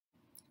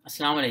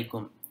Assalamu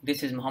alaikum.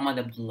 This is Muhammad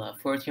Abdullah,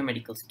 fourth year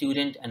medical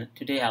student, and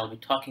today I'll be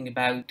talking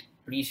about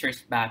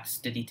research-backed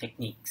study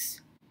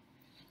techniques.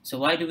 So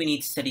why do we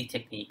need study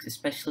techniques,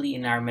 especially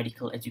in our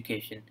medical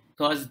education?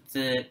 Because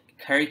the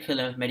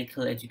curriculum of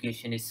medical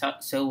education is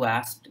so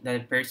vast that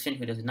a person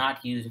who does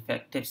not use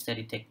effective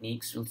study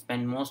techniques will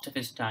spend most of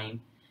his time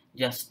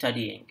just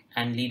studying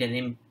and lead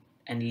an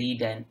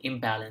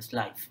imbalanced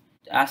life.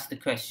 To ask the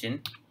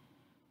question,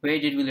 where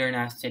did we learn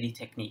our study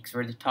techniques?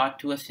 Were they taught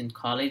to us in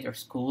college or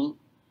school,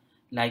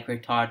 like we're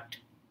taught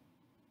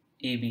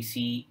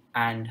ABC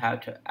and how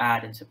to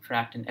add and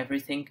subtract and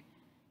everything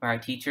by our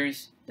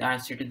teachers? The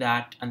answer to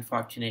that,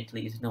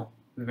 unfortunately, is no.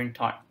 We weren't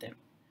taught them.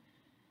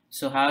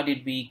 So how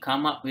did we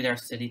come up with our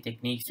study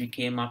techniques? We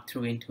came up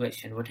through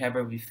intuition.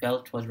 Whatever we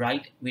felt was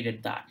right, we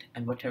did that,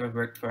 and whatever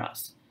worked for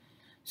us.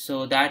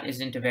 So that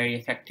isn't a very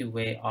effective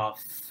way of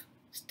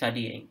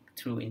studying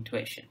through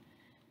intuition.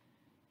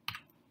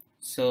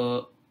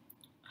 So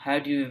how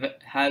do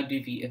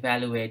we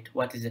evaluate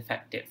what is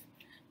effective?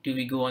 Do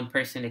we go on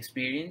personal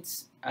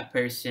experience? A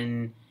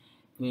person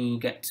who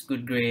gets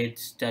good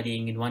grades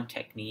studying in one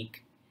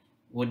technique,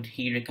 would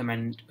he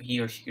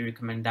or she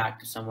recommend that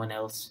to someone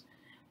else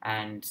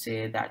and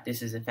say that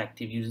this is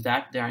effective, use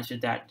that? The answer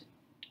to that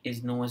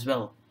is no as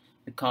well,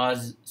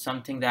 because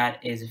something that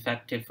is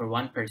effective for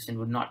one person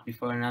would not be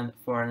for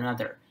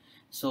another.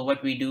 So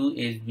what we do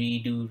is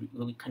we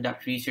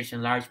conduct research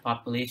in large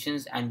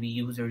populations, and we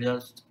use the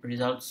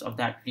results of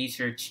that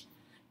research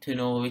to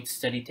know which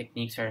study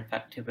techniques are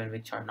effective and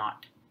which are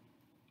not.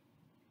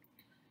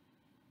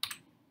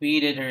 We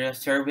did a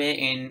survey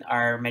in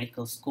our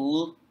medical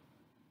school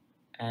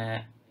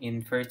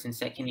in first and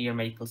second year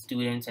medical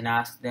students and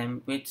asked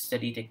them which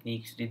study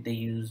techniques did they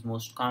use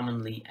most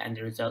commonly, and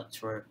the results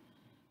were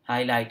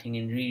highlighting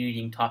and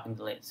rereading topping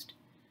the list.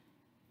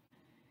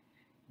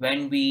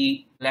 When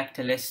we select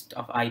a list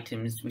of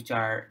items which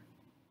are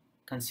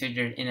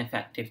considered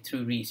ineffective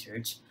through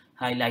research,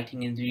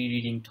 highlighting and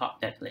rereading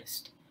top that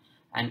list.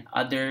 And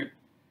other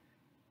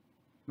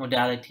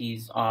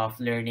modalities of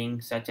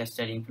learning, such as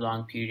studying for a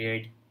long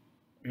period,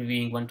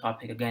 reviewing one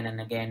topic again and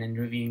again, and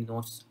reviewing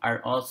notes,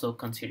 are also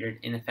considered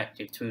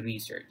ineffective through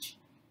research.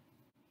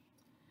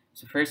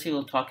 So firstly,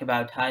 we'll talk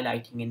about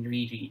highlighting and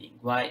rereading.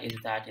 Why is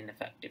that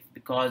ineffective?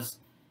 Because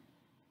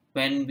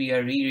when we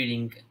are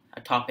rereading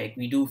a topic,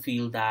 we do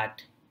feel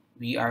that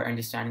we are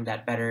understanding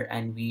that better,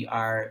 and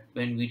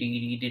when we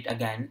reread it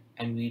again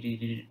and we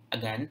read it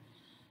again,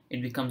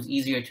 it becomes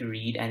easier to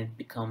read, and it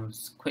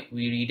becomes quick.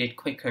 We read it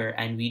quicker,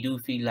 and we do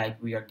feel like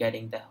we are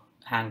getting the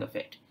hang of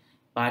it.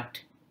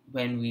 But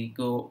when we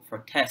go for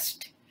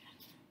test,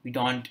 we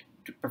don't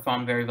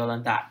perform very well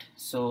on that.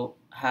 So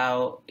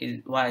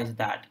why is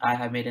that? I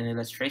have made an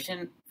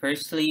illustration.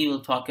 Firstly,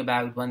 we'll talk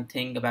about one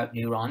thing about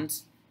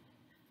neurons.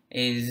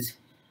 Is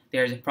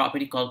there's a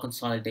property called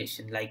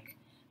consolidation. Like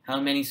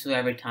how many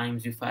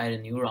times you fire a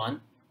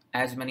neuron,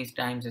 as many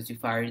times as you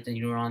fire it, the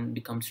neuron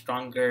becomes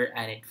stronger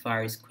and it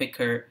fires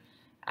quicker,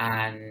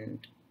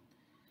 and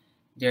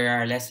there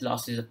are less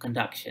losses of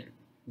conduction.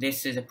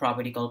 This is a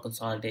property called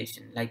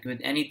consolidation. Like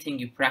with anything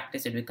you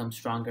practice, it becomes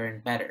stronger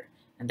and better,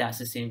 and that's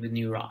the same with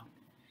neuron.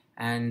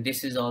 And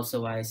this is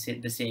also why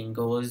the saying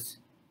goes,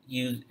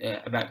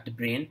 about the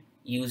brain,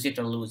 use it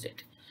or lose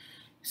it.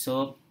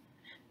 So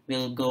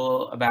we'll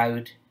go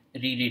about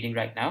rereading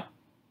right now.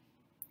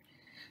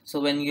 So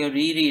when you're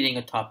rereading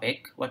a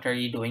topic, what are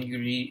you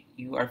doing?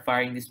 You are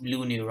firing this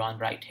blue neuron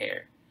right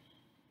here,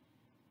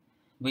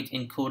 which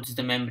encodes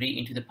the memory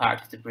into the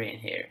part of the brain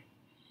here.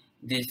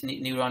 This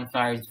neuron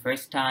fires the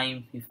first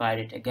time, you fire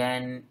it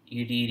again,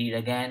 you reread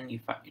again,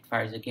 it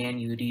fires again,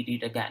 you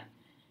reread again.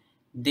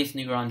 This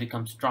neuron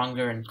becomes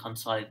stronger and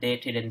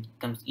consolidated and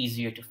becomes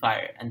easier to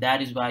fire, and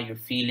that is why you're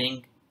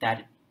feeling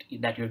that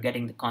you're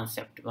getting the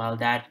concept, while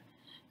that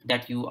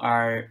you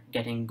are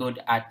getting good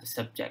at the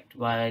subject,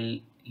 while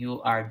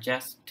you are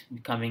just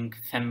becoming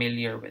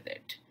familiar with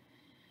it.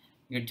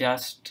 You're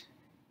just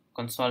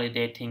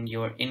consolidating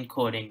your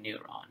encoding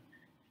neuron.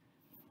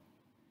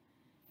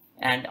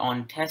 And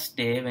on test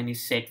day, when you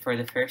sit for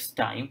the first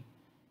time,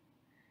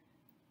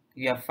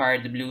 you have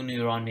fired the blue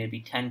neuron maybe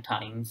 10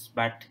 times,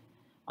 but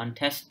on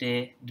test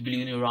day, the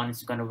blue neuron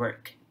is going to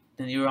work.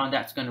 The neuron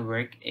that's going to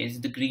work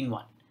is the green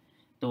one,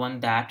 the one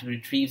that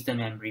retrieves the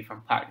memory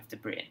from part of the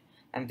brain.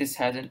 And this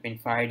hasn't been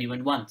fired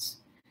even once.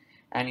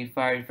 And you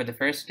fire it for the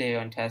first time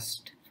on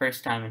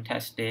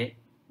test day,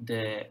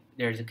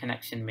 there's a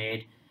connection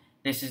made.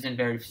 This isn't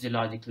very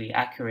physiologically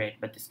accurate,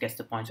 but this gets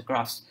the point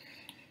across.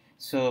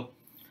 So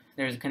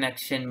there's a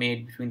connection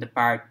made between the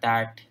part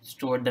that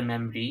stored the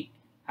memory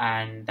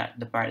and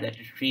the part that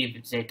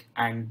retrieves it,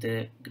 and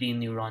the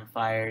green neuron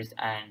fires,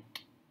 and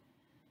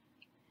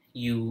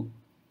you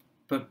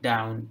put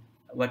down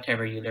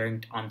whatever you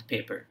learned on the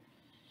paper.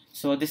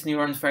 So this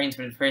neuron is firing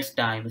for the first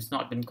time. It's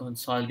not been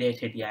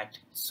consolidated yet,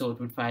 so it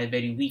would fire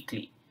very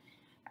weakly.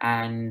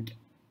 And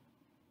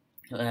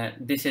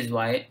this is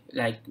why,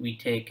 like, we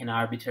take an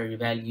arbitrary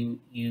value.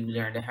 You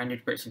learned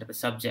 100% of a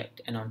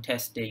subject, and on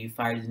test day you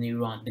fire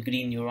the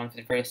green neuron for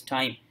the first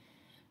time.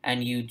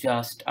 and you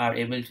just are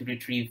able to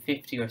retrieve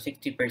 50 or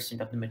 60%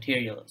 of the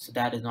material. So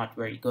that is not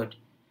very good.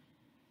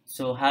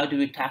 So how do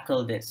we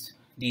tackle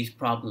these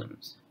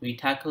problems? We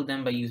tackle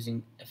them by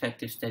using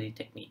effective study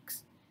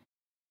techniques.